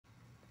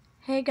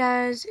Hey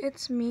guys,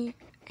 it's me,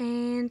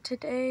 and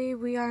today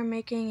we are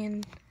making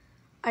an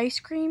ice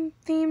cream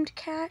themed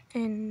cat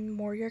in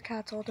Warrior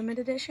Cats Ultimate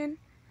Edition.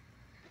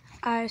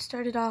 I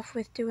started off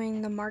with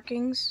doing the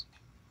markings,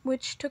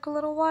 which took a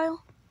little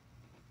while.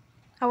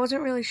 I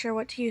wasn't really sure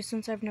what to use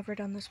since I've never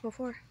done this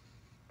before.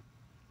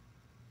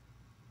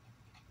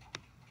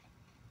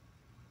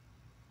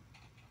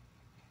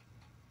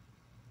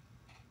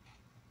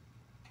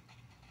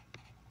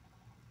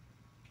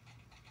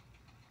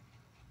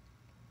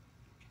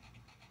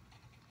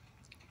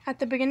 At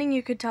the beginning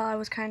you could tell I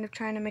was kind of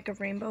trying to make a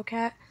rainbow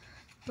cat,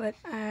 but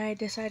I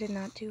decided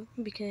not to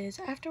because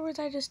afterwards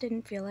I just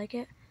didn't feel like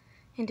it,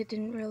 and it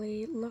didn't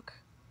really look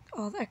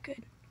all that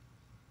good.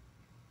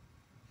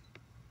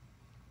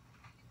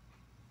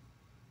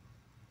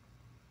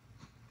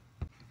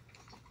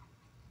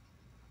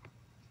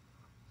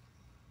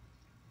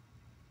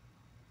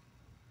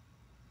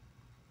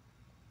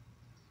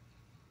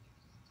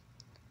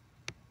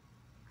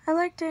 I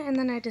liked it, and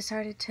then I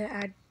decided to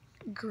add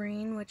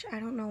green, which I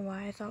don't know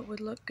why I thought would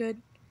look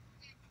good.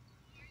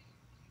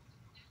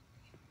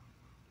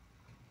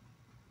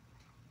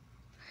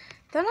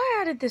 Then I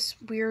added this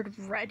weird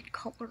red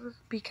color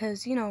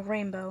because, you know,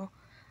 rainbow,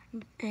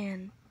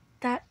 and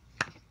that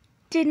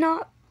did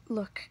not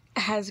look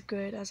as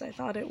good as I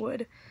thought it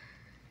would.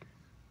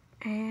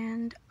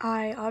 And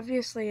I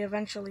obviously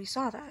eventually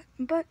saw that,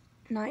 but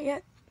not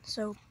yet.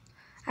 So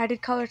I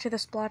added color to the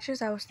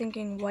splotches. I was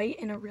thinking white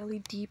and a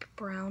really deep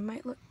brown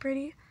might look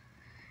pretty,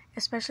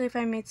 especially if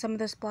I made some of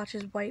the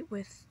splotches white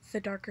with the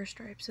darker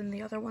stripes and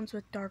the other ones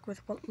with dark with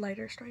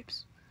lighter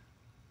stripes.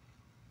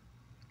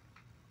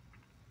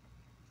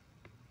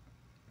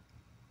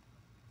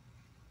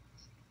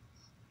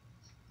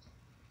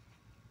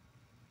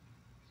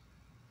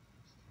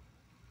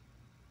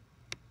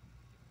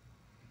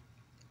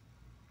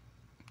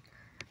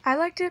 I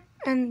liked it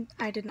and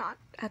I did not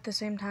at the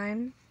same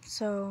time,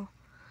 so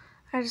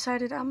I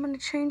decided I'm going to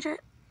change it,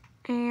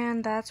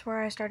 and that's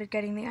where I started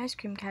getting the ice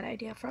cream cat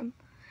idea from.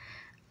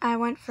 I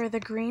went for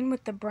the green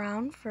with the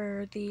brown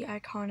for the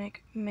iconic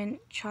mint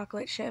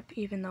chocolate chip,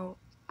 even though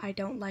I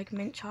don't like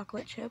mint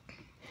chocolate chip.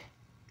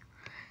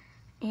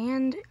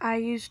 And I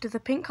used the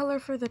pink color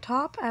for the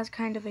top as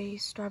kind of a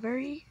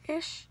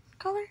strawberry-ish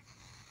color.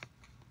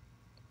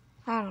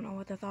 I don't know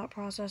what the thought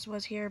process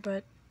was here,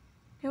 but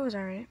it was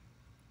alright.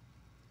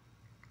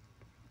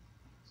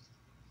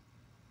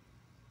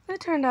 It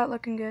turned out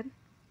looking good.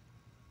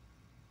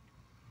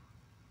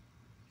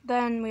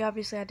 Then we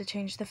obviously had to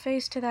change the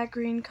face to that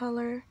green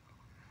color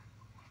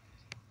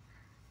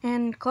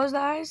and close the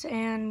eyes,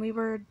 and we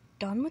were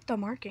done with the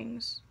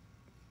markings.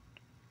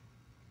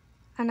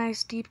 A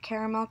nice deep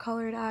caramel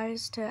colored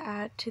eyes to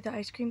add to the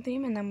ice cream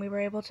theme, and then we were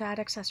able to add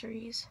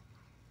accessories.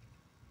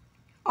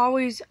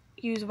 Always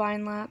use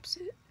vine wraps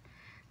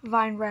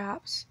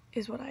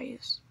is what I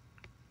use.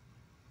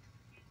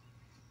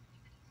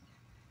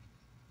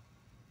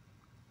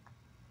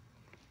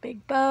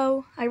 Big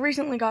bow. I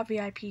recently got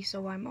VIP,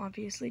 so I'm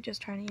obviously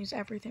just trying to use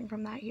everything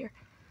from that here.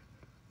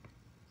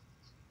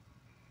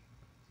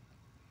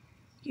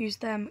 Use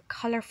them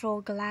colorful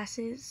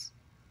glasses.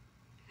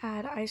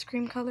 Add ice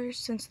cream colors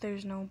since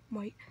there's no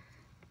white.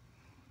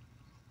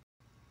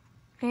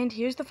 And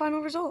here's the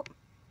final result.